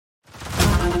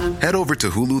Head over to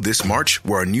Hulu this March,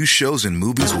 where our new shows and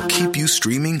movies will keep you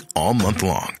streaming all month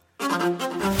long.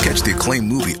 Catch the acclaimed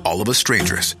movie All of Us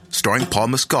Strangers, starring Paul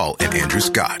Mescal and Andrew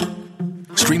Scott.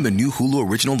 Stream the new Hulu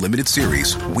original limited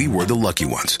series We Were the Lucky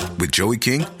Ones with Joey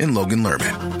King and Logan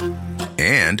Lerman.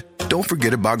 And don't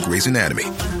forget about Grey's Anatomy.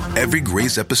 Every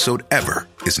Grey's episode ever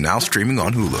is now streaming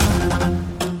on Hulu.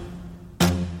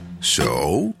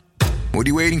 So, what are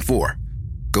you waiting for?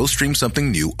 Go stream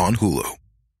something new on Hulu.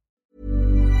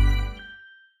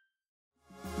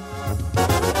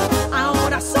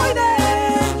 Ahora soy de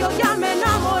él, yo ya me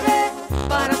enamoré.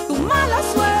 Para tu mala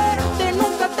suerte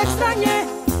nunca te extrañé.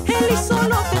 Él hizo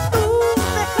lo que tú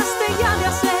dejaste ya de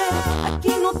hacer. Aquí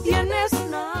no tienes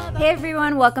nada. Hey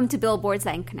everyone, welcome to Billboard's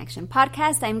Latin Connection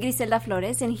podcast. I'm Griselda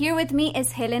Flores, and here with me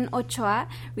is Helen Ochoa,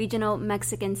 regional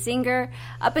Mexican singer,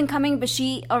 up and coming, but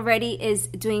she already is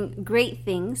doing great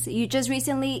things. You just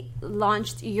recently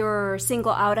launched your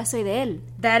single Ahora Soy de Él.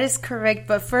 That is correct.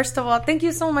 But first of all, thank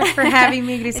you so much for having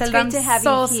me, Griselda. It's great to have you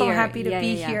here. So happy to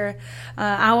be here.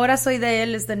 Ahora Soy de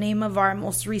Él is the name of our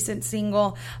most recent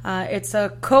single. It's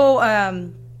a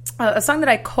song that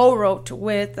I co-wrote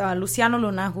with Luciano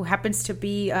Luna, who happens to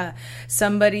be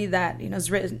somebody that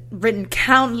has written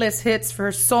countless hits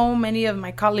for so many of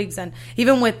my colleagues, and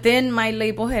even within my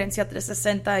label Gerencia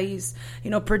 360, he's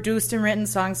produced and written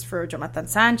songs for Jonathan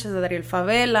Sanchez, Adriel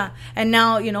Favela, and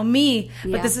now me.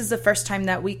 Yeah. But this is the first time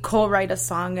that we co-write a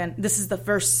song, and this is the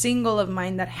first single of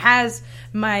mine that has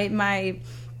my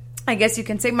I guess you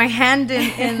can say my hand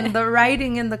in the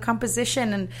writing and the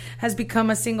composition, and has become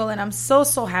a single. And I'm so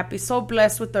happy, so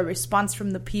blessed with the response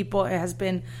from the people. It has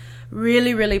been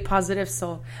really, really positive.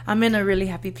 So I'm in a really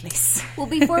happy place. Well,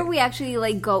 before we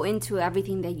actually go into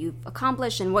everything that you've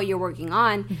accomplished and what you're working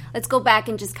on, let's go back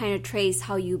and just kind of trace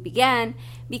how you began,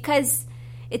 because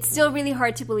it's still really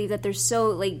hard to believe that there's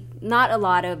not a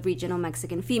lot of regional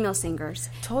Mexican female singers.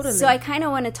 Totally. So I kind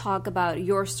of want to talk about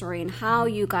your story and how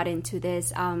you got into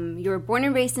this. You were born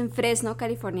and raised in Fresno,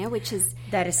 California, which is...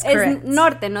 That is correct. Es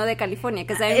norte, no, de California.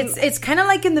 It's kind of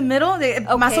like in the middle.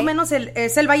 Más o menos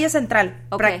es el Valle Central.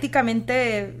 Okay.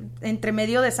 Prácticamente entre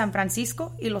medio de San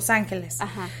Francisco y Los Ángeles.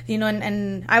 Uh-huh.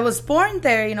 And I was born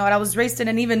there, and I was raised in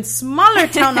an even smaller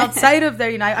town outside of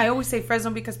there. I always say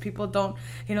Fresno because people don't,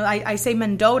 I say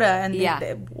Mendota, and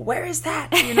they, where is that?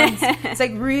 It's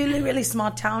like really, really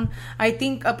small town. I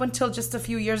think up until just a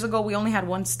few years ago, we only had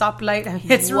one stoplight.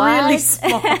 It's really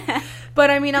small. But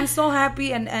I'm so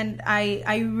happy, and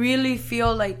I really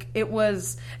feel like it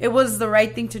was the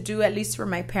right thing to do, at least for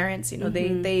my parents.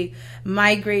 They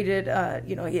migrated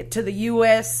to the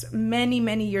U.S.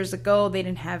 many years ago. They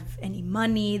didn't have any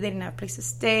money. They didn't have a place to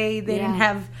stay. They didn't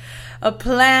have a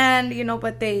plan,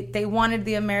 but they wanted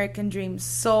the American dream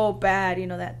so bad,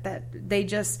 that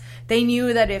they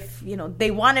knew that if,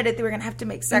 they wanted it, they were going to have to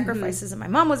make sacrifices. And my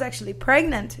mom was actually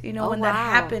pregnant, when that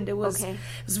happened. It was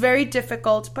very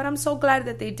difficult, but I'm so glad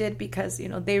that they did, because,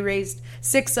 they raised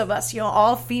 6 of us,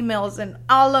 all females, and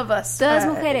all of us. Todas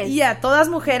mujeres. Yeah, todas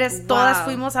mujeres. Wow. Todas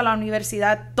fuimos a la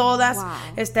universidad. Todas. Wow.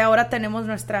 Ahora tenemos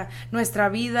nuestra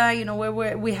vida,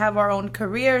 where we have our own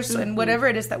careers and whatever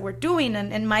it is that we're doing.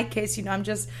 And in my case, I'm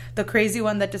just the crazy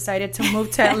one that decided to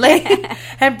move to LA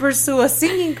and pursue a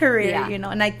singing career,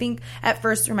 And I think at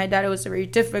first for my dad it was very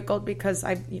difficult, because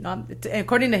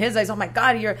according to his eyes, oh my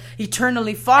God, you're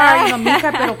eternally far,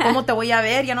 mija, pero cómo te voy a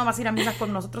ver, ya no vas a ir a misa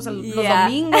con nosotros los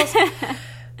domingos.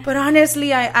 But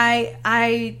honestly,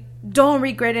 I don't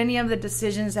regret any of the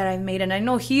decisions that I've made, and I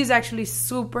know he's actually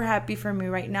super happy for me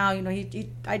right now.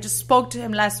 I just spoke to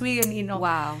him last week, and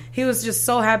wow, he was just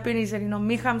so happy, and he said,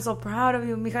 mija, I'm so proud of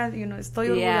you, mija, estoy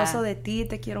orgulloso de ti,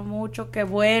 te quiero mucho, qué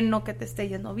bueno que te esté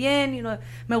yendo bien,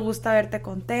 me gusta verte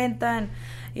contenta. And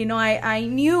I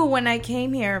knew when I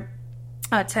came here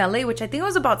to LA, which I think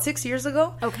was about 6 years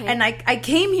ago. Okay. And I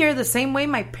came here the same way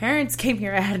my parents came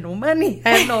here. I had no money. I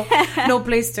had no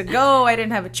place to go. I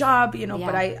didn't have a job,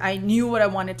 but I knew what I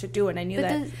wanted to do. And I knew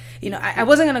I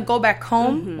wasn't going to go back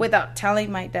home without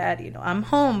telling my dad, I'm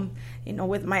home,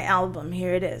 with my album.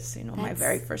 Here it is, my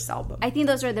very first album. I think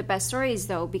those are the best stories,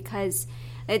 though, because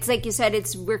it's like you said,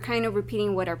 we're kind of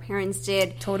repeating what our parents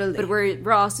did. Totally. But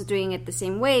we're also doing it the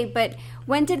same way. But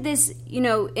when did this,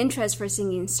 interest for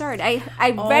singing start? I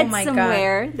read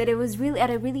somewhere that it was really at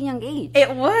a really young age.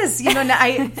 It was,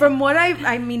 from what I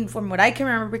can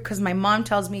remember, because my mom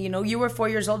tells me, you were 4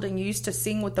 years old and you used to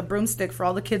sing with the broomstick for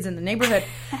all the kids in the neighborhood.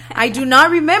 I do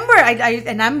not remember. I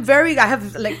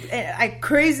have a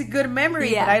crazy good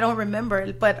memory, but I don't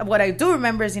remember. But what I do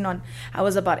remember is, I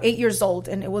was about 8 years old,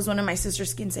 and it was one of my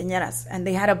sister's quinceañeras, and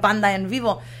they had a banda en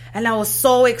vivo, and I was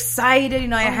so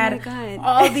excited. I had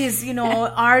all these,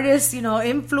 artists,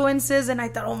 influences. And I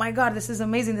thought, oh my God, this is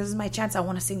amazing. This is my chance. I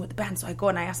want to sing with the band. So I go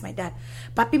and I ask my dad,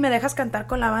 papi, ¿me dejas cantar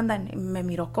con la banda? And me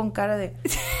miró con cara de,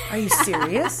 are you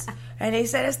serious? And he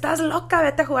said, estás loca,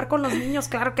 vete a jugar con los niños.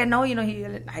 Claro que no.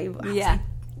 I was like,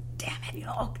 damn it,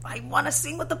 I want to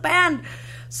sing with the band.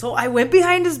 So I went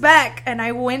behind his back and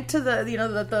I went to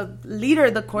the leader,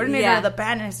 the coordinator of the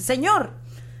band, and I said, Señor,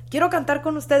 quiero cantar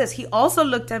con ustedes. He also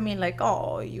looked at me like,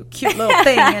 oh, you cute little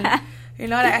thing. And,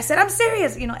 I said, I'm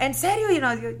serious, en serio,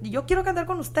 yo quiero cantar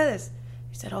con ustedes.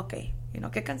 He said, okay,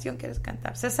 ¿qué canción quieres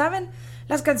cantar? ¿Se saben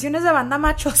las canciones de Banda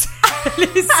Machos?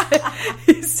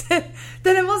 He said,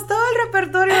 tenemos todo el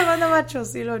repertorio de Banda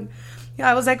Machos.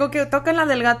 I was like, okay, toquen la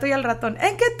del gato y el ratón.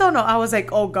 ¿En qué tono? I was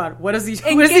like, oh God, what is he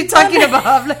talking about?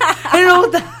 I'm like, I don't know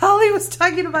what the hell he was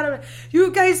talking about. I'm like,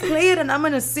 you guys play it and I'm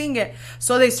going to sing it.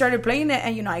 So they started playing it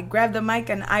and, I grabbed the mic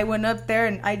and I went up there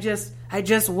and I just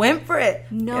went for it.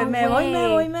 No me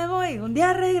way. Me voy. Un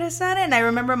día regresaré. And I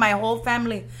remember my whole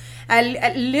family.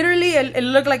 I literally, it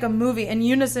looked like a movie. In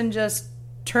unison, just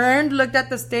turned, looked at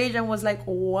the stage and was like,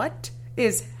 what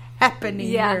is happening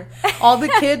here? All the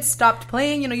kids stopped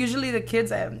playing. Usually the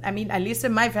kids, I mean, at least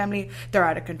in my family, they're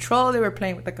out of control. They were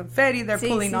playing with the confetti. They're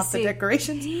pulling off the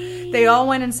decorations. They all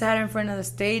went and sat in front of the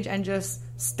stage and just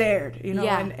stared,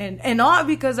 and awe,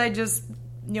 because I just,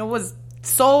 was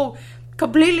so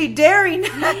completely daring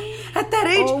at that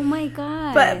age. Oh my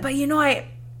God. But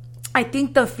I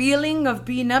think the feeling of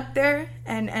being up there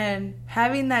and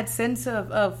having that sense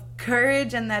of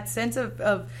courage and that sense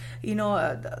of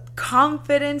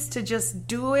confidence to just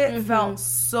do it felt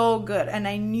so good. And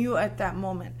I knew at that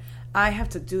moment, I have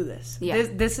to do this. Yeah.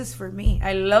 This is for me.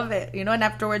 I love it. And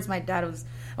afterwards my dad was,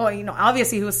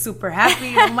 obviously he was super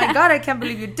happy. Oh my God, I can't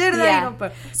believe you did that.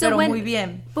 Pero muy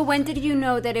bien. But when did you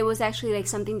know that it was actually like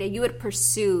something that you would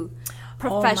pursue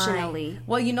professionally?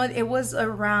 Well, it was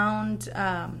around,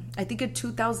 I think in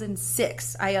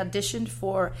 2006, I auditioned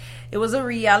for, it was a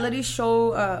reality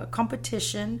show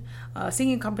competition,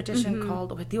 singing competition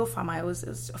called Objetivo Fama. It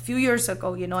was a few years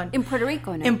ago, and in Puerto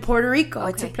Rico, no? In Puerto Rico. Okay.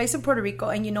 It took place in Puerto Rico.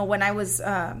 And, when I was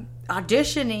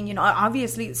auditioning,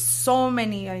 obviously so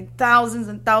many, thousands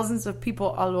and thousands of people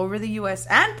all over the U.S.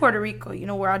 and Puerto Rico,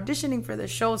 were auditioning for the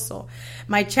show. So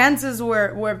my chances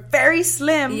were very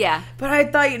slim. Yeah. But I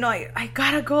thought, I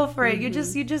gotta go for it. You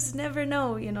just never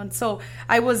know, And so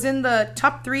I was in the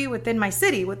top 3 within my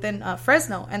city, within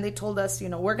Fresno. And they told us,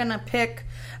 we're going to pick,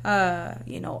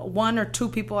 1 or 2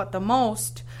 people at the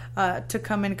most to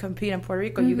come and compete in Puerto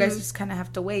Rico. You guys just kind of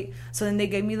have to wait. So then they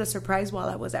gave me the surprise while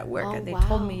I was at work. And they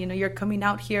told me, you're coming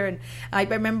out here. And I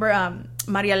remember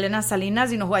Maria Elena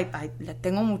Salinas, who I le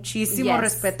tengo muchísimo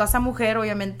respeto a esa mujer,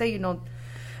 obviamente,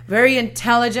 very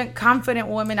intelligent, confident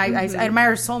woman. I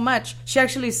admire her so much. She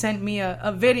actually sent me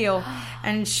a video,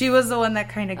 and she was the one that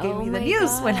kind of gave me the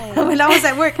news when I was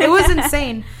at work. It was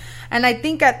insane. And I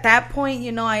think at that point,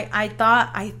 I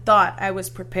thought I was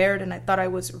prepared, and I thought I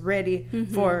was ready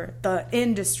for the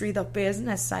industry, the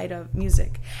business side of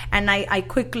music. And I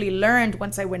quickly learned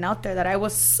once I went out there that I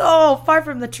was so far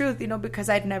from the truth, because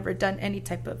I'd never done any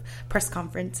type of press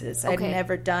conferences. Okay. I'd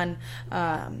never done,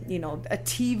 a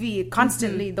TV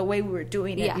constantly the way we were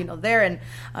doing it, there.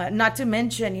 And not to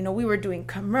mention, we were doing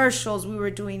commercials. We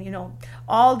were doing,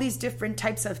 all these different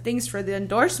types of things for the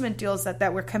endorsement deals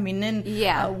that were coming in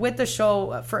with the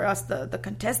show for us, the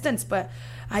contestants. But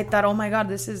I thought, oh my God,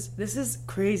 this is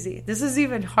crazy. This is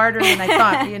even harder than I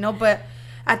thought, but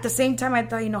at the same time I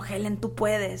thought, Helen, tú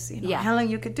puedes, Helen,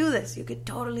 you could do this. You could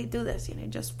totally do this,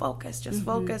 just focus,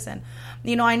 focus. And,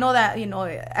 I know that,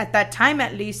 at that time,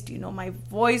 at least, my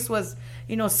voice was,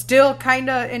 still kind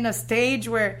of in a stage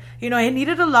where, it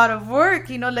needed a lot of work,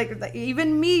 like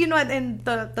even me, in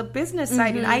the business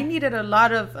side, I needed a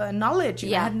lot of knowledge.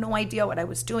 I had no idea what I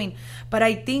was doing. But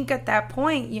I think at that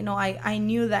point, I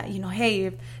knew that, hey,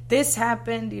 if this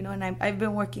happened, and I've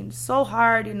been working so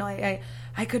hard,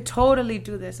 I could totally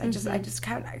do this. I just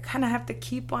kind of have to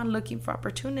keep on looking for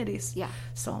opportunities. Yeah.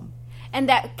 So. And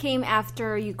that came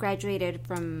after you graduated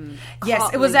from Yes,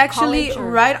 it was actually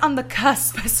right on the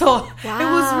cusp. So it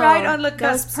was right on the cusp.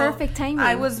 That was perfect timing.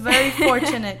 I was very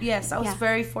fortunate. Yes, I was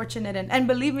very fortunate. And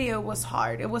believe me, it was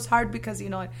hard. It was hard because,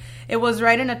 it was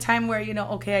right in a time where,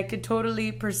 okay, I could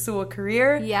totally pursue a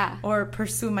career or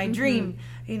pursue my dream.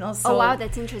 So, oh wow,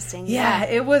 that's interesting. Yeah,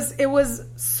 it was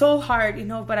so hard,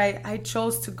 but I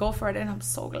chose to go for it, and I'm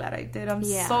so glad I did. I'm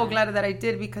so glad that I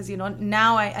did, because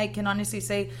now I can honestly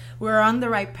say we're on the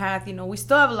right path. We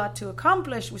still have a lot to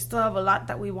accomplish. We still have a lot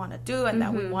that we want to do and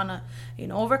that we want to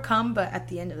overcome. But at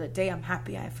the end of the day, I'm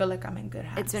happy. I feel like I'm in good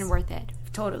hands. It's been worth it.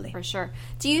 Totally. For sure.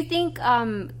 Do you think,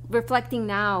 reflecting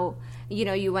now,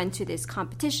 you went to this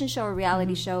competition show or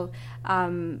reality show,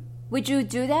 would you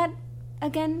do that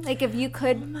again? Like, if you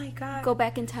could go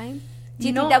back in time? Do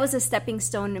you think that was a stepping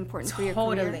stone important for your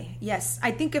career? Totally. Yes.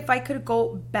 I think if I could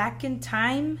go back in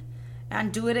time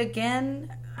and do it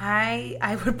again,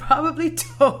 I would probably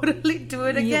totally do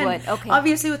it again. You would, okay.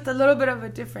 Obviously with a little bit of a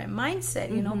different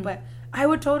mindset, you know, but I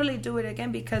would totally do it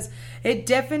again because it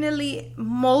definitely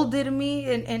molded me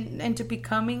into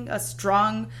becoming a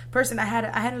strong person. I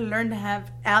had to learn to have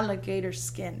alligator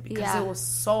skin because it was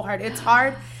so hard. It's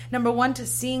hard, number one, to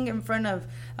sing in front of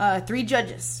 3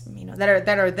 judges,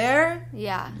 that are there,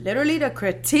 literally to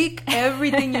critique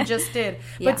everything you just did.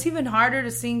 But it's even harder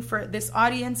to sing for this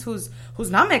audience who's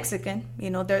not Mexican.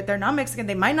 They're not Mexican.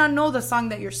 They might not know the song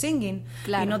that you're singing.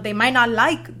 Claro. They might not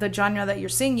like the genre that you're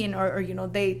singing, or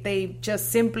they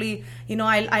just simply,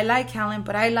 I like Helen,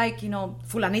 but I like,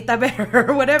 fulanita better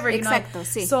or whatever. Exacto,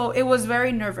 sí. So it was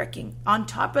very nerve-wracking. On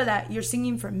top of that, you're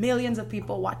singing for millions of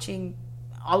people watching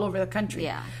all over the country.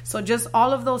 Yeah. So just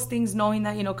all of those things, knowing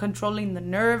that, controlling the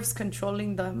nerves,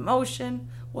 controlling the emotion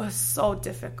was so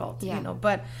difficult,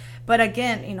 but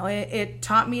again, it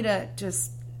taught me to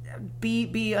just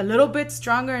be a little bit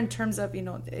stronger in terms of,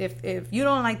 if you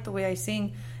don't like the way I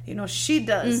sing, she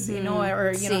does,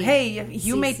 or, hey,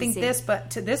 you may think this,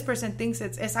 but to this person thinks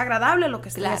es agradable lo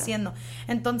que estoy haciendo.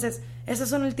 Entonces, esos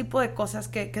son el tipo de cosas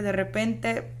que de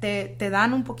repente te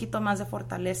dan un poquito más de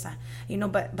fortaleza,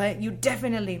 but you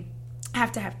definitely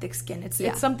have to have thick skin.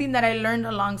 It's something that I learned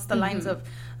along the lines of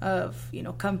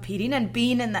competing and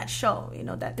being in that show,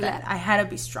 that I had to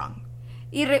be strong.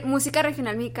 Y música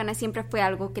regional mexicana siempre fue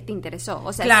algo que te interesó.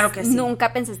 O sea, claro que sí.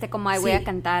 Nunca pensaste como, voy a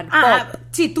cantar pop.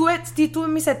 Sí, tuve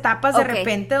mis etapas de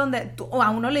repente donde a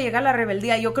uno le llega la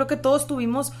rebeldía. Yo creo que todos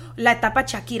tuvimos la etapa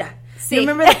Shakira. Sí.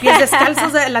 Yo me de pies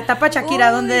descalzos de la etapa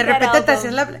Shakira, donde de repente te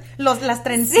hacías las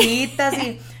trencitas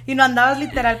y no andabas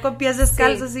literal con pies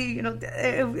descalzos y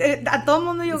a todo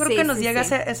mundo yo creo que nos llega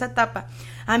esa etapa.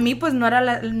 A mí pues no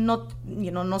era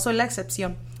no soy la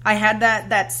excepción. I had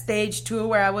that stage too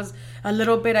where I was a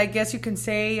little bit, I guess you can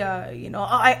say,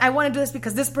 I want to do this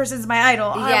because this person's my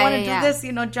idol. I want to do this,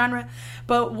 genre.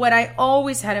 But what I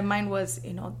always had in mind was,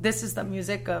 this is the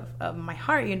music of my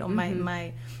heart,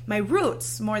 my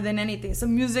roots more than anything. It's the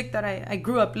music that I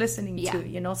grew up listening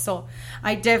to, So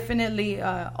I definitely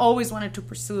always wanted to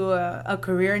pursue a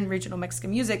career in regional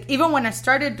Mexican music. Even when I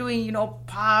started doing,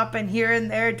 pop and here and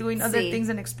there, doing other things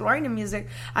and exploring the music,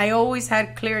 I always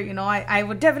had clear, I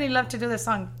would definitely love to do the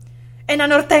song in a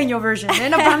norteño version,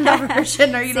 in a banda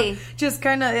version, or just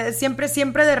kind of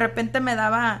siempre de repente me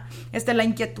daba la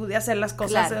inquietud de hacer las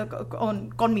cosas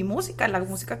con mi música, la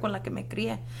música con la que me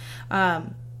crié.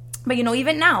 But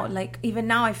even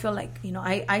now I feel like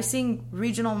I sing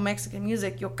regional Mexican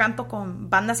music. Yo canto con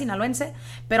banda sinaloense,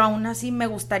 pero aún así me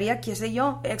gustaría, qué sé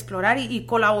yo, explorar y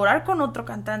colaborar con otro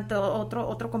cantante,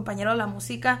 otro compañero de la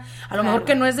música, a lo mejor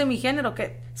que no es de mi género,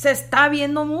 que se está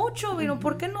viendo mucho,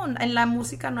 ¿por qué no? En la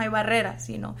música no hay barreras,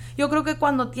 yo creo que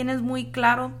cuando tienes muy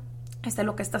claro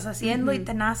lo que estás haciendo y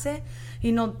te nace,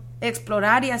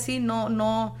 explorar y así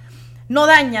no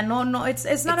daña, no,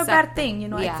 it's not a bad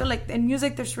thing, I feel like in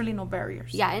music there's really no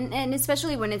barriers. Yeah, and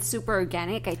especially when it's super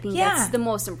organic, I think that's the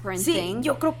most important thing.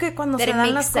 Yo creo que cuando se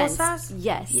dan las cosas,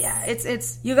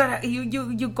 it's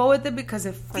you go with it because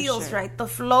it feels right. The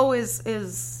flow is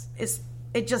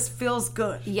it just feels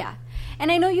good. Yeah.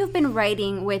 And I know you've been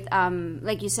writing with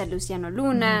like you said, Luciano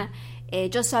Luna.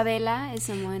 Jos Favela is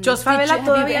someone. Jos Favela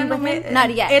todavía no me...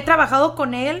 He trabajado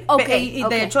con él y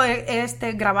de hecho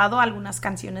he grabado algunas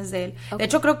canciones de él. De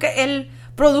hecho creo que él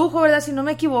produjo, ¿verdad? Si no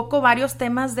me equivoco, varios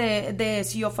temas de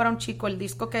Si Yo Fuera un Chico, el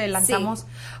disco que lanzamos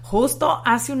justo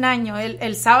hace un año.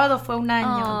 El sábado fue un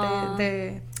año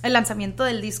de el lanzamiento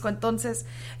del disco. Entonces,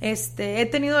 he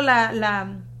tenido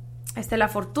la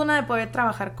fortuna de poder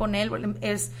trabajar con él.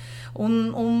 Es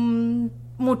un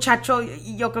muchacho,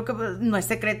 yo creo que no es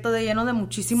secreto, lleno de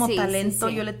muchísimo talento.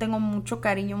 Yo le tengo mucho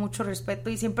cariño, mucho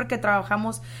respeto, y siempre que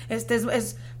trabajamos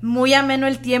es muy ameno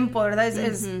el tiempo, ¿verdad?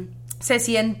 Se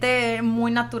siente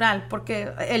muy natural,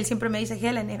 porque él siempre me dice,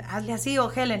 Helen, hazle así,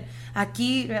 o Helen,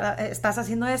 aquí estás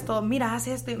haciendo esto, mira, haz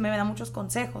esto, y me da muchos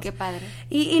consejos. Qué padre.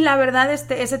 Y la verdad,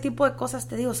 ese tipo de cosas,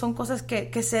 te digo, son cosas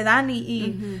que se dan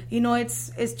y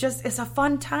it's a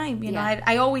fun time, you know.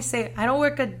 I always say, I don't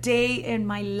work a day in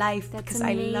my life because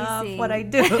I love what I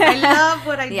do. I love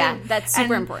what I do. Yeah, that's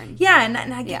super important. Yeah, and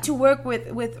I get to work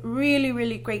with really,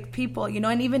 really great people,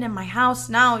 and even in my house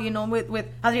now, with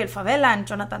Adriel Favela and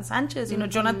Jonathan Sanchez, Sanchez. You know,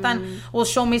 Jonathan will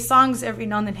show me songs every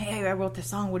now and then. Hey, I wrote this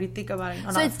song. What do you think about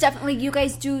it? So it's definitely, you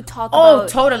guys do talk about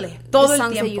totally. Todo the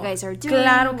songs tiempo. that you guys are doing,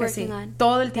 Claro que working sí. on.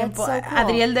 Todo el tiempo. That's so cool.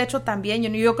 Adriel, de hecho, también.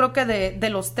 Yo creo que de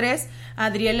los tres,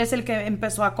 Adriel es el que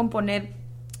empezó a componer.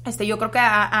 Yo creo que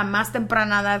a más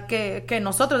temprana edad que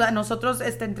nosotros. Nosotros,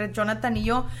 entre Jonathan y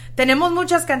yo, tenemos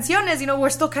muchas canciones. You know,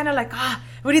 we're still kind of like,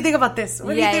 what do you think about this?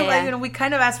 What do you think about, you know, we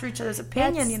kind of ask for each other's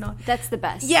opinion, you know. That's the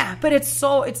best. Yeah, but it's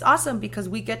awesome because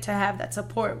we get to have that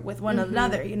support with one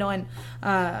another, you know, and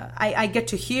I get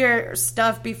to hear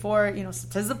stuff before, you know,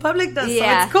 sometimes the public does. So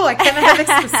it's cool. I kind of have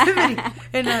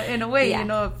exclusivity in a way, you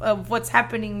know, of what's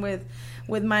happening with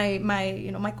my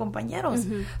you know, my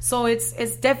compañeros. So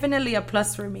it's definitely a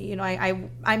plus for me. You know,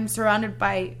 I'm surrounded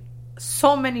by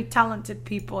so many talented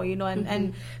people, you know,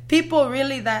 and people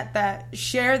really that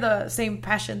share the same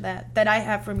passion that I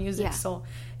have for music. Yeah. So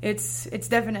it's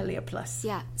definitely a plus.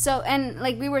 Yeah. So, and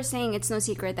like we were saying, it's no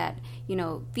secret that, you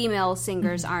know, female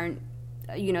singers aren't,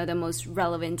 you know, the most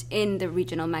relevant in the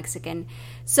regional Mexican.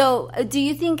 So do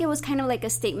you think it was kind of like a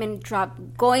statement drop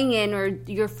going in, or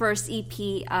your first EP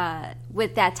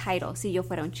with that title, Si Yo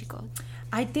Fuera un Chico?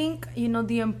 I think, you know,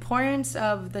 the importance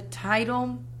of the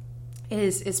title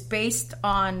is based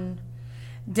on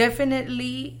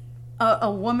definitely a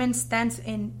woman's stance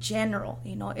in general.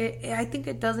 You know, I think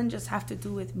it doesn't just have to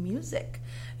do with music.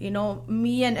 You know,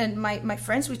 me and my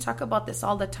friends, we talk about this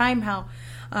all the time, how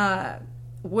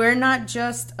we're not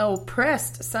just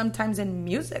oppressed sometimes in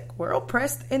music. We're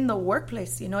oppressed in the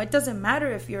workplace. You know, it doesn't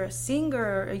matter if you're a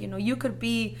singer, or, you know, you could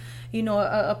be, you know,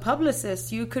 a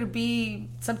publicist. You could be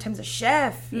sometimes a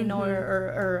chef, you know,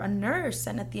 or a nurse.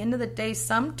 And at the end of the day,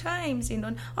 sometimes, you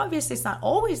know, obviously it's not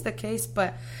always the case,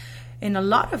 but in a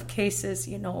lot of cases,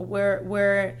 you know,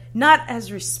 we're not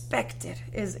as respected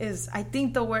is I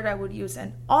think the word I would use.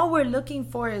 And all we're looking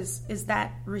for is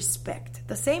that respect.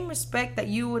 The same respect that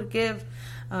you would give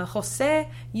Jose,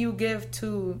 you give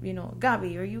to, you know,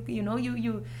 Gaby, or you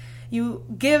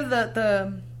give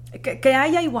the que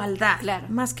haya igualdad, claro,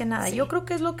 más que nada. Sí. Yo creo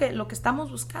que es lo que estamos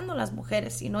buscando las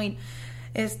mujeres, you know, y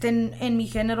en mi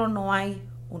género no hay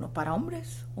uno para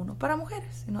hombres, uno para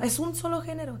mujeres, ¿no? Es un solo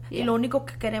género. Yeah. Y lo único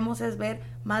que queremos es ver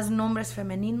más nombres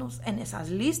femeninos en esas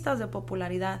listas de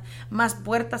popularidad, más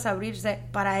puertas a abrirse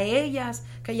para ellas,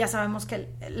 que ya sabemos que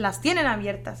las tienen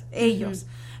abiertas ellos.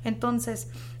 Entonces,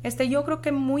 yo creo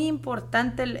que muy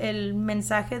importante el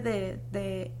mensaje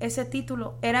de ese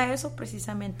título era eso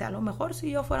precisamente. A lo mejor si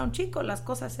yo fuera un chico las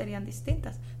cosas serían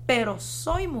distintas, pero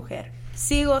soy mujer,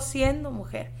 sigo siendo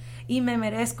mujer. Y me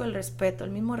merezco el respeto,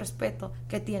 el mismo respeto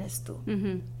que tienes tú.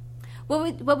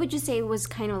 What would you say was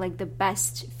kind of like the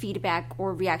best feedback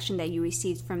or reaction that you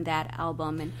received from that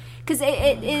album? And because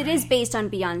it is based on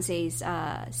Beyonce's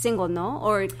single, no?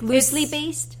 Or loosely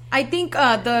based? I think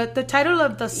the title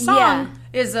of the song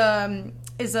is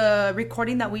a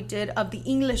recording that we did of the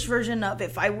English version of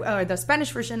the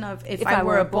Spanish version of If I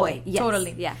Were a Boy. Yes.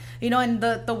 Totally. Yeah. You know, and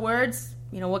the words,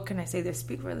 you know, what can I say? They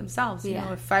speak for themselves. You Yeah.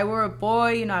 know, if I were a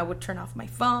boy, you know, I would turn off my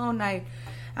phone.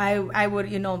 I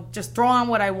would, you know, just throw on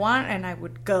what I want and I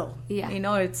would go. Yeah. You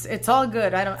know, it's all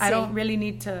good. I don't really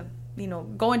need to, you know,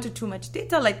 go into too much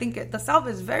detail. I think the self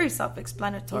is very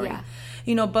self-explanatory. Yeah.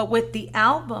 You know, but with the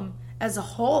album as a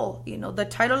whole, you know, the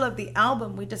title of the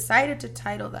album, we decided to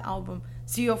title the album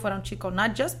Si Yo Fuera un Chico,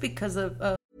 not just because of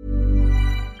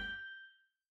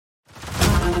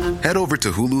Head over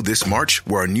to Hulu this March,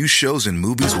 where our new shows and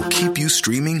movies will keep you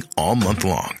streaming all month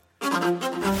long.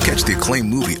 Catch the acclaimed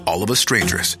movie All of Us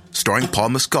Strangers, starring Paul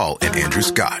Mescal and Andrew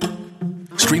Scott.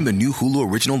 Stream the new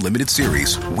Hulu original limited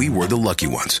series We Were the Lucky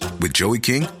Ones with Joey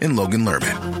King and Logan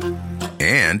Lerman.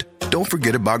 And don't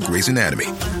forget about Grey's Anatomy.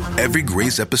 Every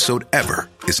Grey's episode ever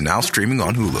is now streaming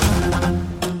on Hulu.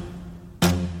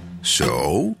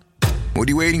 So, what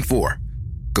are you waiting for?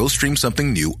 Go stream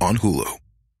something new on Hulu.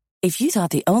 If you thought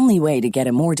the only way to get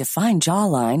a more defined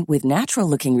jawline with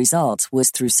natural-looking results was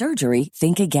through surgery,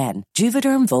 think again.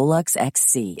 Juvederm Volux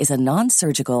XC is a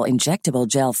non-surgical injectable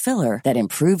gel filler that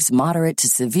improves moderate to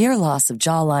severe loss of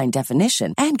jawline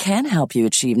definition and can help you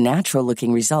achieve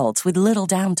natural-looking results with little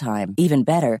downtime. Even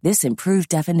better, this improved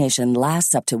definition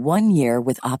lasts up to 1 year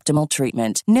with optimal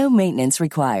treatment. No maintenance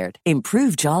required.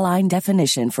 Improve jawline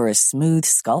definition for a smooth,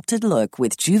 sculpted look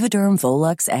with Juvederm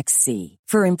Volux XC.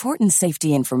 For important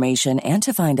safety information and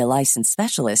to find a licensed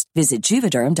specialist, visit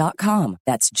Juvederm.com.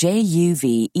 That's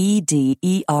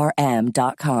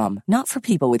JUVEDERM.com. Not for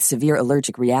people with severe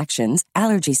allergic reactions,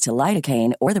 allergies to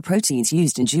lidocaine, or the proteins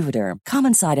used in Juvederm.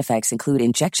 Common side effects include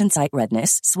injection site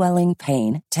redness, swelling,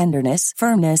 pain, tenderness,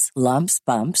 firmness, lumps,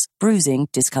 bumps, bruising,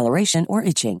 discoloration, or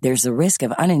itching. There's a risk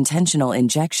of unintentional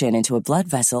injection into a blood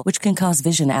vessel, which can cause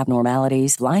vision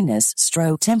abnormalities, blindness,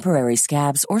 stroke, temporary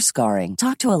scabs, or scarring.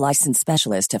 Talk to a licensed specialist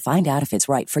to find out if it's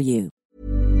right for you.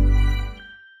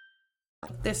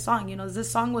 This song,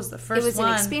 this song was the first one. It was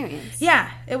an experience.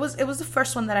 Yeah, it was the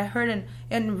first one that I heard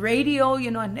in radio,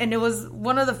 and it was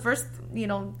one of the first,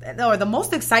 or the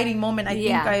most exciting moment I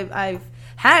think I've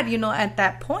had, at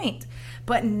that point.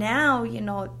 But now,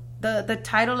 the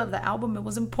title of the album, it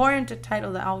was important to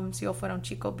title the album Si Yo Fuera Un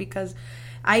Chico because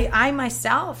I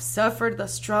myself suffered the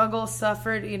struggle,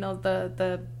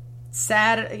 the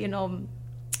sad,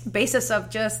 basis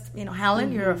of just,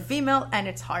 Helen, you're a female and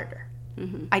it's harder.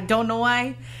 Mm-hmm. I don't know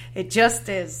why. It just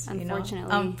is.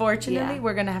 Unfortunately,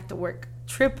 we're going to have to work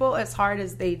triple as hard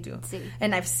as they do. Sí.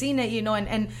 And I've seen it,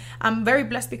 and I'm very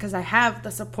blessed because I have the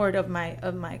support of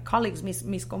my colleagues,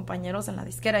 mis compañeros en la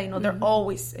disquera, they're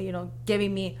always,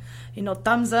 giving me,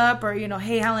 thumbs up or,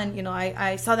 hey, Helen,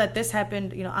 I saw that this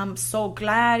happened, I'm so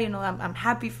glad, I'm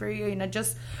happy for you,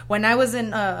 just when I was in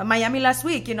Miami last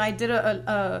week, I did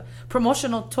a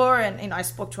promotional tour and, I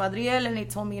spoke to Adriel and he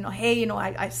told me, hey,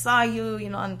 I saw you,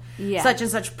 on such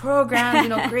and such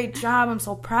program, great job, I'm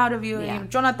so proud of you. Yeah.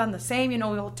 Jonathan, the same,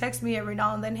 he'll text me every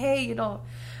now and then, hey,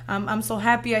 I'm so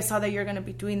happy I saw that you're going to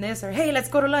be doing this, or hey, let's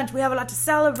go to lunch, we have a lot to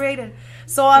celebrate. And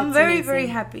so I'm very amazing. Very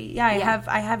happy.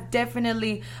 I have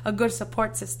definitely a good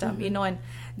support system, and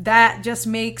that just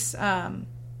makes it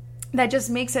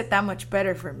that much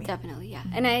better for me. Definitely, yeah.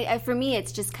 And I for me,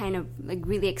 it's just kind of like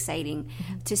really exciting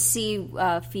to see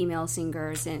female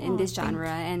singers in this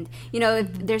genre. And,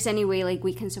 if there's any way like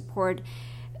we can support,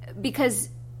 because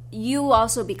you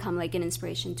also become like an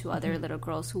inspiration to other little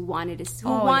girls who want to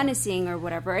sing or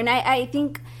whatever. And I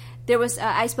think there was,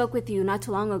 I spoke with you not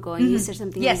too long ago and you said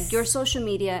something like your social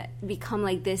media become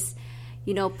like this,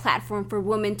 platform for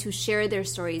women to share their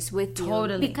stories with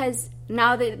you. Because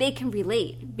now that they can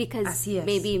relate, because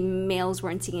maybe males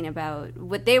weren't singing about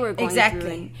what they were going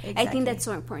through. And I think that's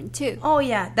so important too. Oh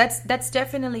yeah, that's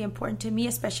definitely important to me,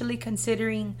 especially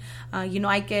considering,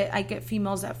 I get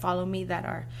females that follow me that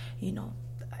are,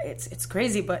 it's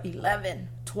crazy, but 11,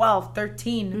 12,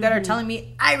 13 that are telling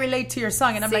me, I relate to your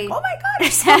song. And I'm like, oh my God, you're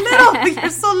so little.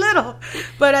 You're so little.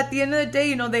 But at the end of the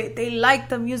day, they like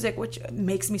the music, which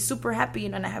makes me super happy.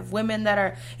 And I have women that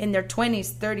are in their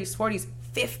 20s, 30s, 40s,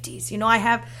 50s. I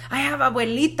have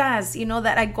abuelitas,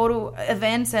 that I go to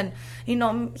events and,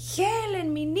 Helen,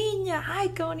 mi niña,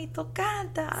 ay, qué bonito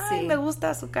canta, ay, me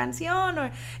gusta su canción,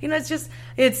 or, it's just,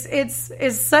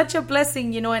 it's such a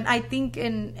blessing, and I think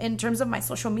in terms of my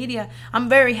social media, I'm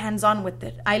very hands-on with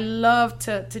it. I love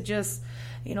to just,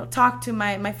 talk to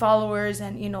my followers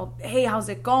and, hey, how's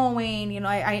it going?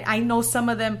 I know some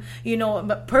of them,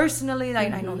 but personally,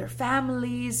 I know their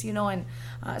families, and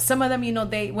some of them,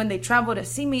 when they travel to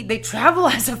see me, they travel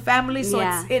as a family. So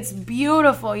it's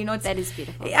beautiful, that is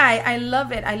beautiful. Yeah, I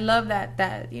love it. I love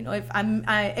that,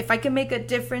 if I can make a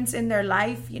difference in their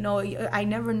life, I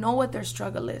never know what their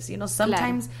struggle is.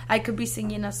 Sometimes I could be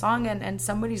singing a song and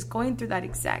somebody's going through that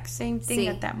exact same thing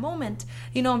at that moment.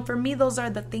 And for me, those are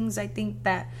the things I think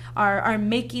that are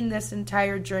making this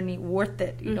entire journey worth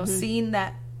it. Seeing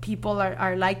that people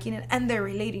are liking it and they're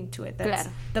relating to it. That's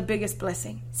the biggest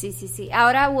blessing. Sí.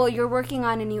 Ahora, well, you're working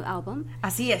on a new album.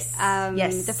 Así es.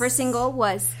 Yes. The first single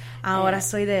was Ahora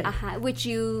Soy de Él. Which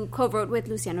you co-wrote with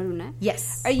Luciano Luna.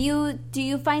 Yes. Do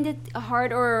you find it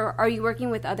hard, or are you working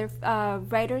with other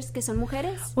writers que son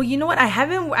mujeres? Well, you know what? I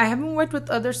haven't worked with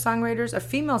other songwriters, or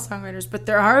female songwriters, but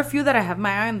there are a few that I have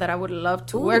my eye on that I would love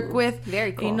to work with.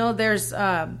 Very cool. There's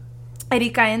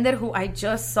Erika Ender, who I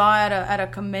just saw at a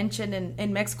convention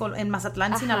in Mexico, en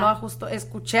Mazatlán, Sinaloa, justo.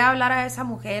 Escuché hablar a esa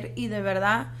mujer y de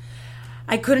verdad,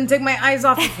 I couldn't take my eyes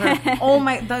off of her.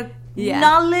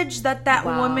 Knowledge that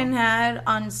woman had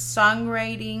on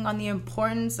songwriting, on the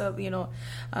importance of,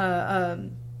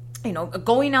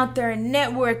 going out there and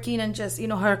networking, and just,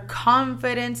 her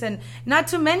confidence, and not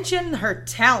to mention her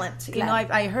talent.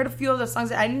 I heard a few of the songs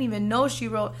that I didn't even know she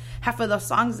wrote half of the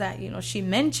songs that, she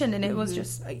mentioned, and it was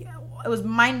just, it was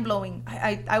mind-blowing.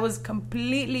 I was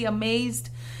completely amazed.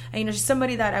 And, you know, she's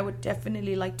somebody that I would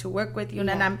definitely like to work with, you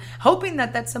know, and I'm hoping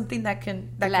that that's something that can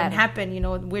happen. You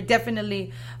know, we're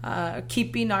definitely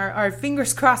keeping our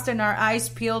fingers crossed and our eyes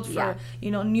peeled for, you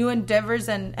know, new endeavors.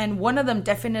 And one of them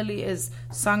definitely is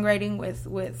songwriting with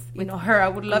you know, her. I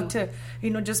would love to,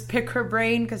 you know, just pick her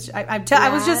brain, because I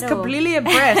was just completely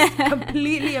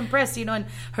impressed, you know, and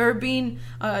her being,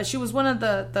 she was one of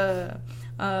the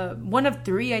one of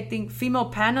 3, I think, female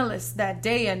panelists that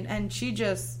day. And she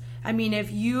just, I mean,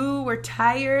 if you were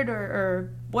tired or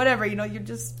whatever, you know,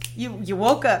 you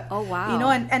woke up. Oh, wow. You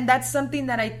know, and that's something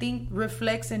that I think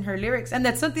reflects in her lyrics. And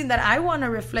that's something that I want to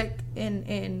reflect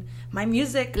in my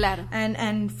music. Claro.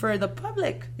 And for the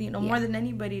public, you know, more than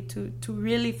anybody to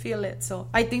really feel it. So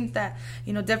I think that,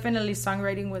 you know, definitely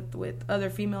songwriting with other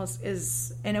females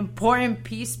is an important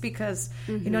piece, because,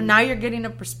 you know, now you're getting a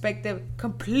perspective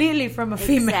completely from a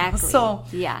female. Exactly. So,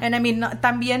 yeah. And I mean,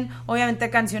 también, obviamente,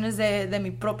 canciones de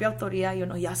mi propia autoría, you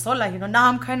know, ya sola, you know, now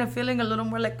I'm kind of feeling a little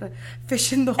more like a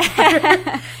fish in the water.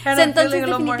 And So I'm feeling entonces a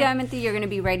little more... definitivamente you're going to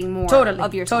be writing more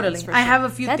of your songs. Totally. For I sure. have a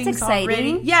few That's things exciting.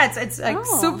 already. Yeah, it's like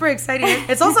super exciting.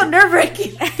 It's also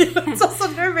nerve-wracking. It's also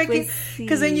nerve-wracking,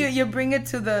 because then you bring it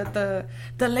to the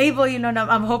label, you know, and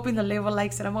I'm hoping the label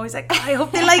likes it. I'm always like, oh, I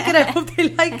hope they like it. I hope they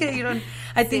like it, you know. And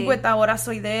I think with Ahora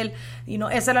Soy de Él, you know,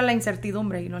 esa era la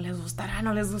incertidumbre, you know, les gustará,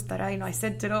 no les gustará, you know. I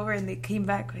sent it over and they came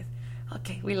back with,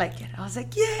 okay, we like it. I was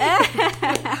like,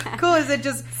 yeah. Cool.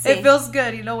 It feels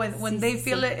good, you know, when they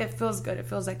feel it, it feels good. It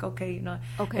feels like, okay, you know,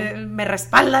 me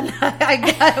respaldan.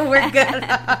 We're good.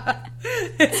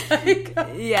 It's like,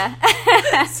 yeah.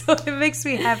 So it makes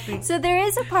me happy. So there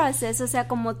is a process, o sea,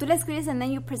 como tú la escribes and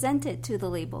then you present it to the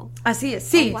label. Así es,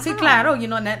 sí, sí, claro, you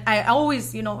know, and I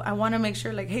always, you know, I want to make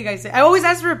sure, like, hey guys, I always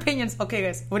ask for opinions. Okay,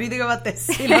 guys, what do you think about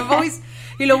this? You know, I've always,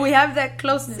 you know, we have that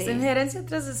closeness. Sí. In Gerencia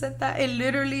 360, it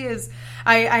literally is,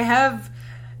 I have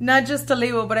not just a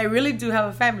label, but I really do have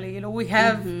a family. You know, we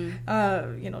have,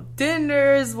 you know,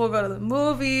 dinners, we'll go to the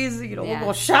movies, you know, we'll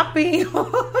go shopping.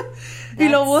 You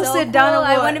know, we'll sit down and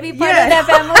I want to be part of that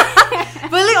family.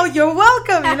 But you're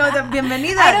welcome. You know,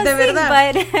 bienvenida, I don't de sing,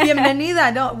 verdad. but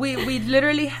Bienvenida. No, we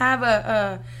literally have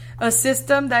a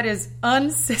system that is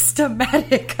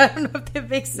unsystematic. I don't know if that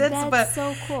makes sense, That's but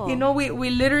so cool. you know, we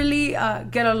literally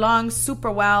get along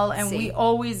super well, and we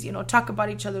always, you know, talk about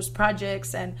each other's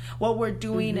projects and what we're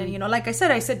doing. And, you know, like I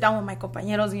said, I sit down with my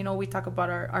compañeros, you know, we talk about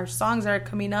our songs that are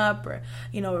coming up, or,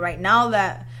 you know, right now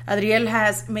that Adriel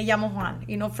has Me Llamo Juan.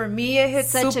 You know, for me, it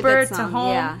hits Such super a good song, to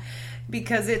home. yeah.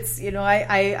 Because it's, you know,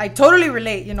 I totally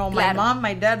relate. You know, my Claro. mom,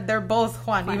 my dad, they're both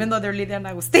Juan. Even though they're Lidia and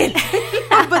Agustin.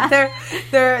 But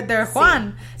they're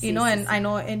Juan, you know, and I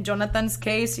know in Jonathan's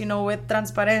case, you know, with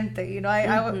Transparente, you know,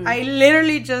 I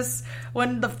literally just,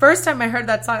 when the first time I heard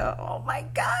that song, oh my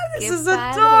God, this is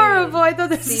adorable. I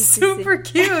thought this is super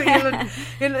cute. You know?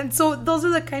 and so those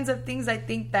are the kinds of things I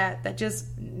think that just,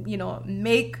 you know,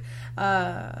 make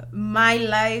my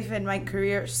life and my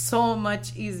career so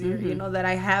much easier, you know, that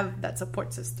I have that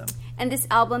support system. And this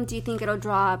album, do you think it'll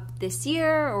drop this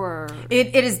year, or?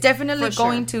 It is definitely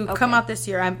going to come out this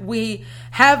year. We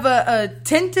have a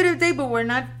tentative date, but we're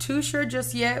not too sure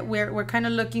just yet. We're kind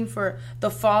of looking for the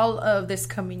fall of this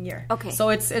coming year. Okay. So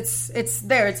it's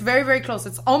there. It's very, very close.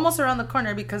 It's almost around the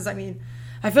corner, because, I mean,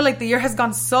 I feel like the year has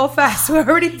gone so fast. We're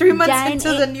already 3 months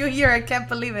into the new year. I can't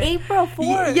believe it. April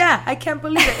 4th. Yeah, I can't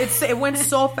believe it. It went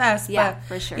so fast. Yeah, but,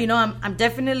 for sure. You know, I'm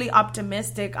definitely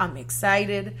optimistic. I'm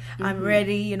excited. I'm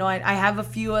ready. You know, I have a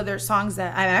few other songs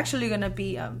that I'm actually going to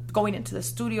be going into the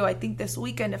studio, I think, this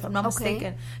weekend, if I'm not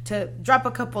mistaken, to drop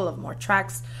a couple of more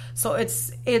tracks. So it's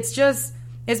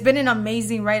been an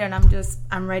amazing ride, and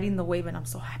I'm riding the wave, and I'm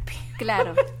so happy.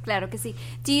 Claro que sí.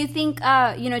 Do you think,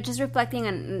 you know, just reflecting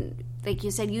on, like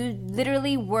you said, you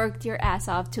literally worked your ass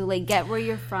off to, like, get where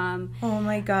you're from. Oh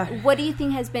my God. What do you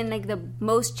think has been, like, the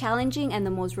most challenging and the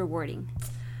most rewarding?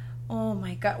 Oh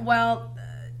my God. Well,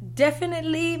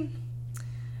 definitely,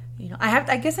 you know,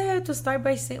 I guess I have to start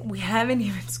by saying we haven't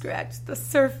even scratched the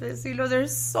surface. You know,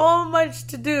 there's so much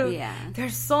to do. Yeah.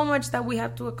 There's so much that we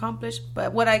have to accomplish.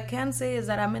 But what I can say is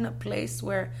that I'm in a place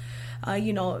where,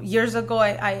 you know, years ago,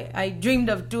 I dreamed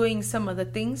of doing some of the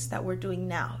things that we're doing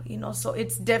now, you know, so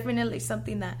it's definitely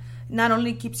something that not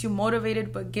only keeps you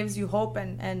motivated, but gives you hope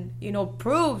and you know,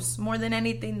 proves more than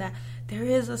anything that there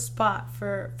is a spot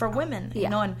for women, you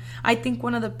know. And I think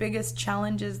one of the biggest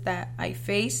challenges that I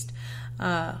faced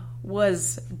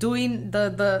was doing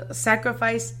the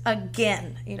sacrifice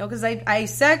again, you know, because I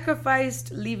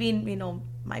sacrificed leaving, you know,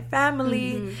 my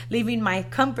family, leaving my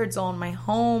comfort zone, my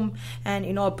home, and,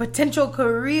 you know, a potential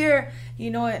career, you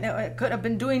know, and I could have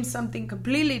been doing something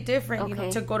completely different, you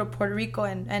know, to go to Puerto Rico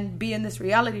and be in this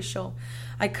reality show.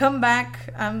 I come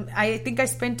back, I think I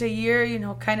spent a year, you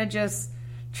know, kind of just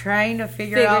trying to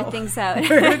figure out things out,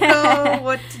 where to go,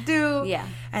 what to do. Yeah.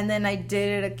 And then I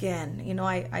did it again. You know,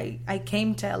 I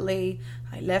came to LA.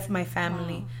 I left my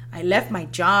family. Wow. I left my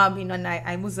job, you know, and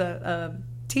I was a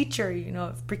teacher, you know,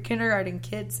 of pre-kindergarten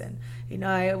kids. And, you know,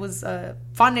 I was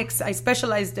phonics. I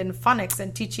specialized in phonics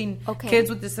and teaching kids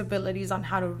with disabilities on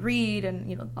how to read and,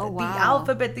 you know, the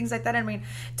alphabet, things like that. I mean,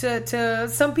 to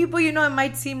some people, you know, it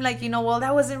might seem like, you know, well,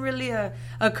 that wasn't really a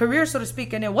career, so to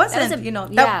speak. And it wasn't, you know,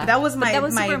 that was my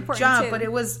job. But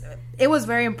it was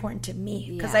very important to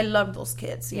me because I loved those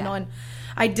kids, you know, and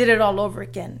I did it all over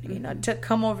again, you know, to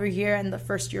come over here. And the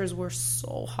first years were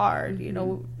so hard, you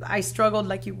know. I struggled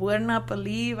like you would not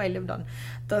believe. I lived on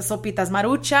the sopitas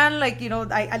maruchan, like, you know,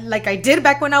 I did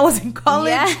back when I was in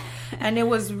college. Yeah. And it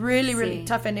was really, really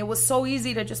tough. And it was so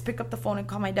easy to just pick up the phone and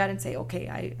call my dad and say, okay,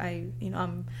 I you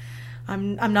know,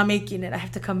 I'm not making it. I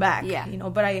have to come back, you know.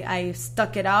 But I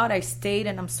stuck it out. I stayed,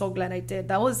 and I'm so glad I did.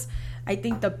 That was, I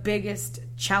think, the biggest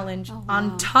challenge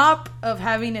on top of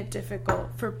having it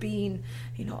difficult for being,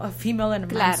 you know, a female in a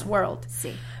man's world.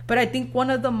 Sí. But I think one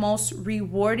of the most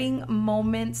rewarding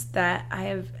moments that I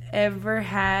have ever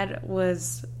had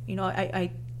was, you know,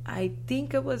 I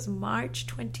think it was March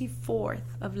 24th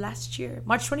of last year.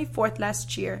 March 24th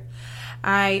last year.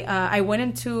 I went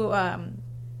into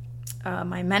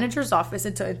my manager's office,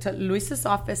 into Luis's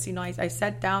office. You know, I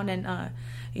sat down and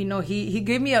you know, he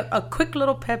gave me a quick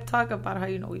little pep talk about how,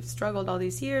 you know, we've struggled all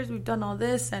these years, we've done all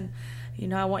this, and, you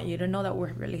know, I want you to know that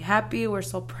we're really happy, we're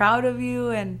so proud of you.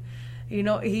 And, you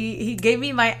know, he gave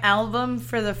me my album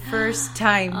for the first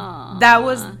time. That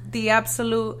was the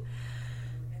absolute,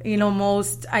 you know,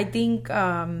 most, I think,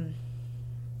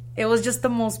 it was just the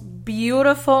most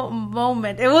beautiful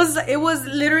moment. It was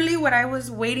literally what I was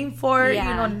waiting for, you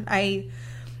know.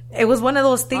 It was one of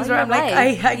those things where I'm like,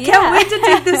 I can't wait to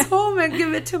take this home and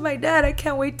give it to my dad. I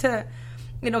can't wait to,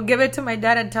 you know, give it to my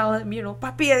dad and tell him, you know,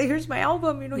 Papi, here's my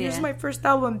album. You know, here's my first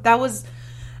album. That was,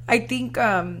 I think,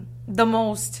 the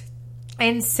most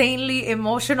insanely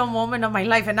emotional moment of my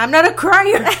life. And I'm not a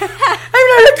crier.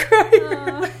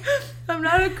 I'm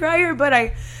not a crier, but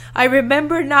I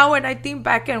remember now, and I think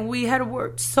back, and we had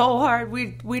worked so hard.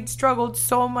 We'd struggled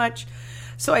so much.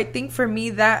 So I think for me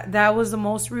that was the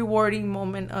most rewarding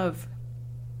moment of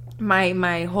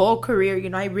my whole career.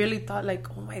 You know, I really thought like,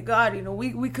 oh my God, you know,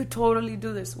 we could totally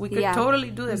do this. We could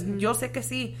totally do this. Yo sé que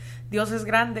sí. Dios es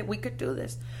grande. We could do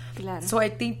this. Claro. So I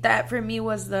think that for me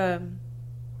was the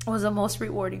most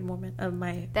rewarding moment of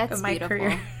my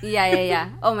career. Yeah.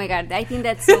 Oh my God, I think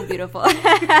that's so beautiful.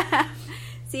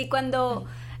 See,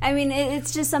 I mean,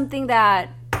 it's just something that,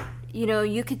 you know,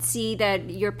 you could see that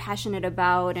you're passionate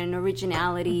about, and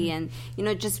originality, and, you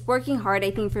know, just working hard.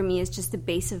 I think for me is just the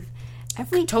base of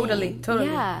everything. Totally.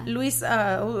 Yeah. Luis,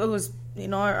 who was, you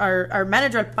know, our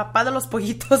manager, el papá de los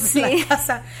pollitos en la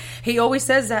casa, he always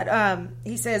says that,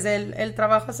 he says, el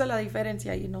trabajo hace la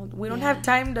diferencia, you know. We don't have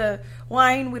time to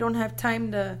whine. We don't have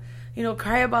time to, you know,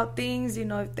 cry about things, you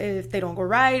know, if they don't go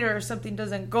right or something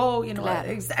doesn't go, you know,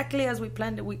 exactly as we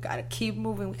planned it. We got to keep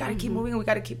moving. We got to keep moving. We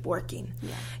got to keep working. Yeah.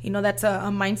 You know, that's a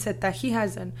mindset that he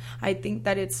has. And I think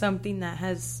that it's something that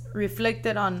has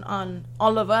reflected on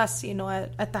all of us, you know,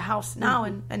 at the house now.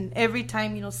 And every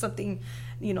time, you know, something,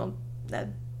 you know, that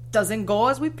doesn't go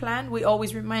as we planned, we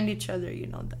always remind each other, you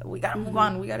know, that we got to move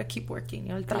on. We got to keep working. You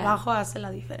know, el trabajo hace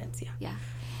la diferencia. Yeah.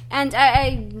 And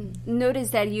I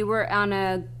noticed that you were on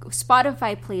a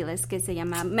Spotify playlist que se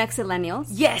llama Mexillennials.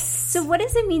 Yes. So what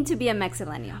does it mean to be a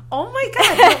Mexillennial? Oh my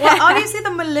God. Well, obviously the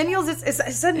millennials,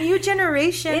 it's a new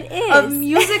generation of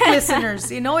music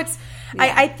listeners. You know, it's,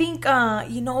 I think,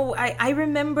 you know, I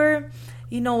remember,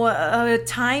 you know, a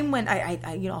time when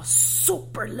I you know,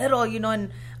 super little, you know,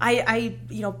 and I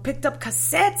you know, picked up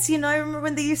cassettes. You know, I remember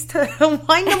when they used to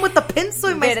wind them with a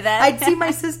pencil. I'd see my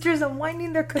sisters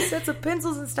unwinding their cassettes with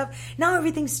pencils and stuff. Now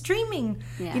everything's streaming.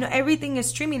 Yeah. You know, everything is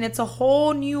streaming. It's a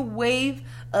whole new wave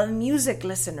of music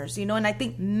listeners, you know. And I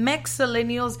think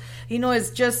Mexillennials, you know,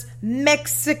 is just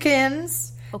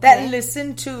Mexicans that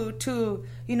listen to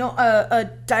you know, a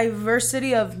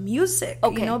diversity of music,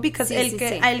 you know, because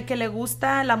el que le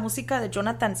gusta la música de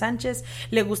Jonathan Sánchez,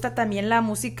 le gusta también la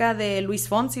música de Luis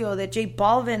Fonsi o de J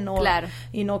Balvin o,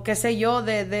 you know, qué sé yo,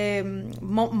 de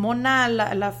Mona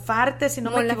Laferte, si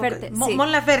no me equivoco. Mon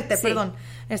Laferte, perdón.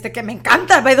 Que me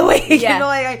encanta, by the way. Yeah. You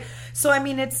know, so I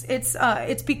mean,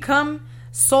 it's become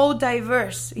so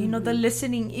diverse, you know, the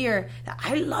listening ear.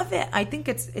 I love it. I think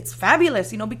it's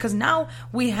fabulous, you know, because now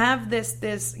we have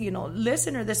this, you know,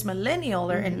 listener, this millennial,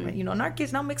 or you know, in our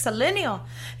case now mixillennial,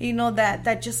 you know,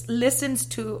 that just listens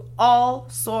to all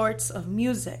sorts of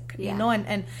music, you know,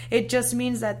 and it just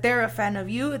means that they're a fan of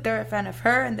you, they're a fan of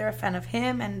her, and they're a fan of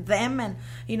him and them, and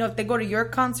you know, if they go to your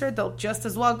concert, they'll just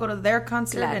as well go to their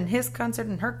concert and his concert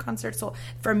and her concert. So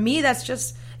for me, that's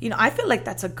just, you know, I feel like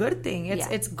that's a good thing.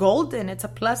 It's golden. It's a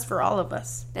plus for all of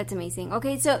us. That's amazing.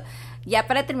 Okay, so ya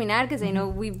para terminar, because I know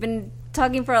we've been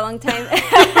talking for a long time.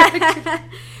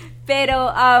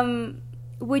 Pero I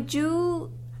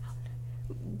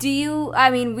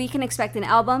mean, we can expect an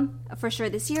album for sure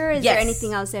this year. Is there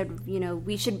anything else that, you know,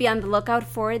 we should be on the lookout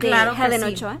for de Helen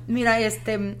Ochoa? Mira,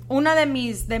 una de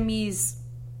mis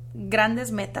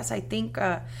grandes metas, I think,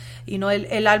 you know,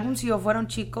 el álbum Si Yo Fuera un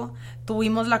Chico,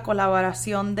 tuvimos la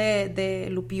colaboración de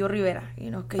Lupillo Rivera,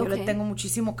 you know, que yo le tengo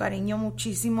muchísimo cariño,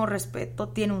 muchísimo respeto,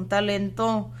 tiene un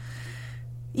talento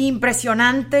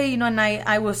impresionante, you know, and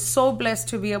I was so blessed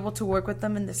to be able to work with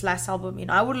them in this last album. You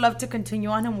know, I would love to continue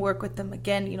on and work with them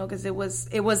again, you know, because it was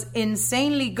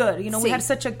insanely good. You know, we had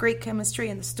such a great chemistry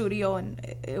in the studio, and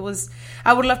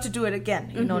I would love to do it again,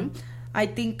 you know. I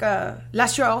think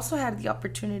last year I also had the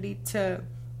opportunity to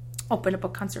open up a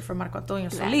concert for Marco Antonio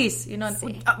Solis, you know,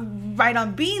 right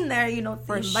on being there, you know,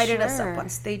 invited us up on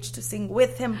stage to sing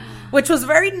with him, which was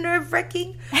very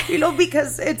nerve-wracking, you know,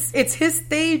 because it's his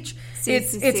stage,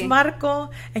 it's Marco,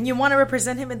 and you want to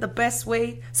represent him in the best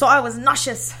way. So I was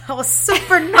nauseous. I was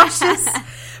super nauseous.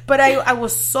 But I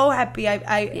was so happy.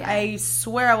 I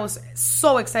swear I was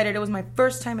so excited. It was my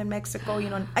first time in Mexico, you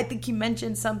know, and I think he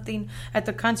mentioned something at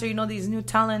the concert, you know, these new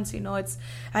talents, you know,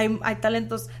 hay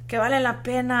talentos que vale la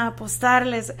pena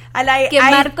apostarles. I died.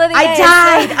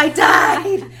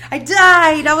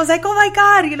 I was like, oh my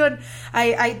God, you know, and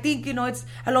I think, you know,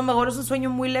 a lo mejor es un sueño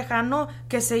muy lejano,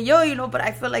 que sé yo, you know, but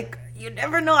I feel like you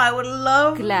never know. I would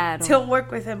love to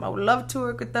work with him. I would love to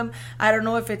work with them. I don't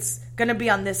know if it's going to be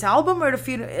on this album or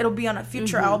it'll be on a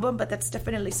future album, but that's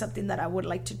definitely something that I would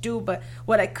like to do. But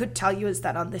what I could tell you is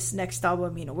that on this next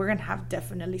album, you know, we're going to have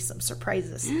definitely some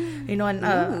surprises, you know, and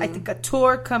I think a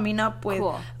tour coming up with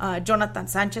Jonathan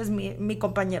Sanchez, mi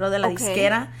compañero de la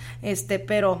disquera,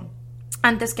 pero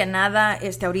antes que nada,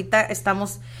 ahorita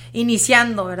estamos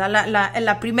iniciando, ¿verdad?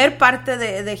 La primer parte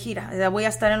de gira. Voy a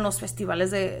estar en los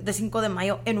festivales de 5 de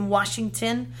mayo en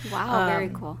Washington. Wow, very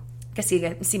cool. Que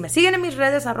si me siguen en mis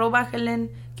redes,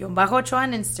 @Helen_Ochoa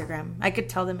on Instagram, I could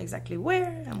tell them exactly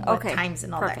where and what times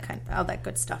and all that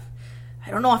good stuff.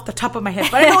 I don't know off the top of my head,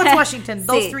 but I know it's Washington.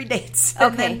 Those 3 dates. Okay,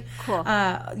 and then, cool.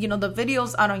 You know, the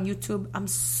videos out on YouTube, I'm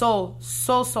so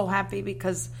happy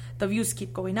because the views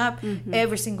keep going up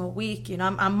every single week. You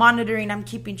know, I'm monitoring, I'm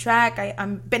keeping track.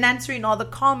 I've been answering all the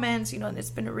comments, you know, and it's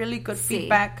been a really good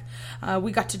feedback.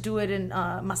 We got to do it in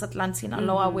Mazatlan,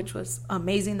 Sinaloa, which was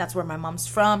amazing. That's where my mom's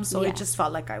from, so it just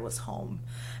felt like I was home.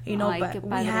 You know, but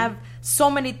we have so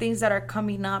many things that are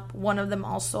coming up. One of them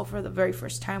also, for the very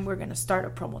first time, we're going to start a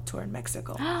promo tour in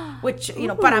Mexico. Which, you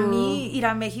know, para mí, ir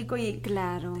a México y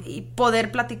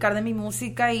poder platicar de mi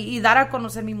música y dar a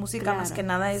conocer mi música más que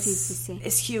nada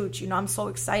es huge. You know, I'm so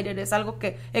excited. Es algo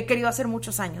que he querido hacer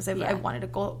muchos años. I wanted to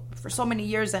go for so many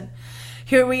years, and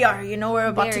here we are. You know, we're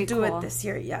about to do it this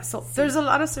year. Yeah, so there's a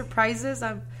lot of surprises.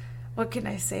 What can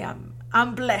I say?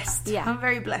 I'm blessed. Yeah. I'm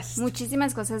very blessed.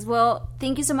 Muchísimas cosas. Well,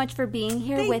 thank you so much for being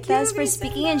here with us, for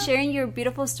speaking and sharing your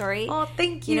beautiful story. Oh,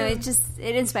 thank you. You know,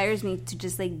 it inspires me to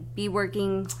just like be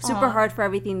working super hard for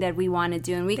everything that we want to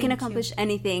do, and we can accomplish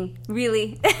anything,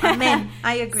 really. Amen.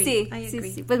 I agree. I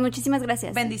agree. Sí. Pues muchísimas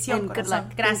gracias. Bendición, and good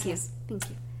luck. Gracias. Thank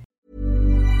you.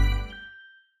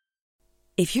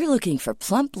 If you're looking for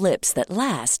plump lips that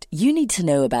last, you need to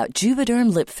know about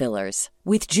Juvederm lip fillers.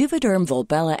 With Juvederm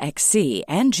Volbella XC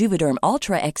and Juvederm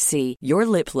Ultra XC, your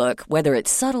lip look, whether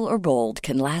it's subtle or bold,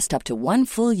 can last up to 1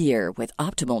 full year with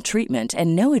optimal treatment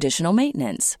and no additional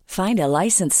maintenance. Find a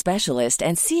licensed specialist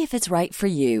and see if it's right for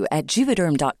you at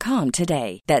Juvederm.com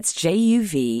today. That's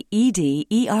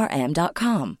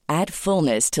JUVEDERM.com. Add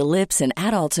fullness to lips in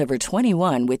adults over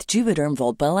 21 with Juvederm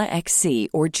Volbella XC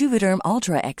or Juvederm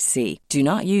Ultra XC. Do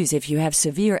not use if you have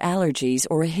severe allergies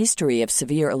or a history of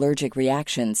severe allergic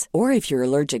reactions, or if you're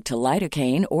allergic to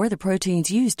lidocaine or the proteins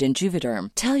used in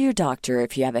Juvederm. Tell your doctor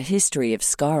if you have a history of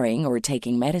scarring or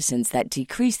taking medicines that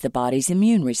decrease the body's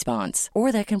immune response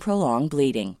or that can prolong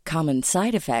bleeding. Common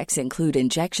side effects include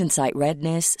injection site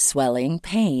redness, swelling,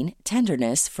 pain,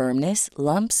 tenderness, firmness,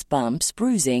 lumps, bumps,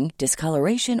 bruising,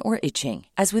 discoloration, or itching.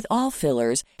 As with all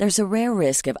fillers, there's a rare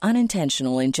risk of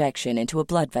unintentional injection into a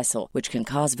blood vessel, which can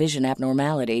cause vision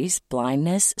abnormalities,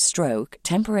 blindness, stroke,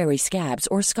 temporary scabs,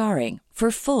 or scarring. For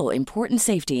full, important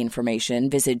safety information,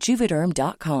 visit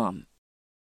Juvederm.com.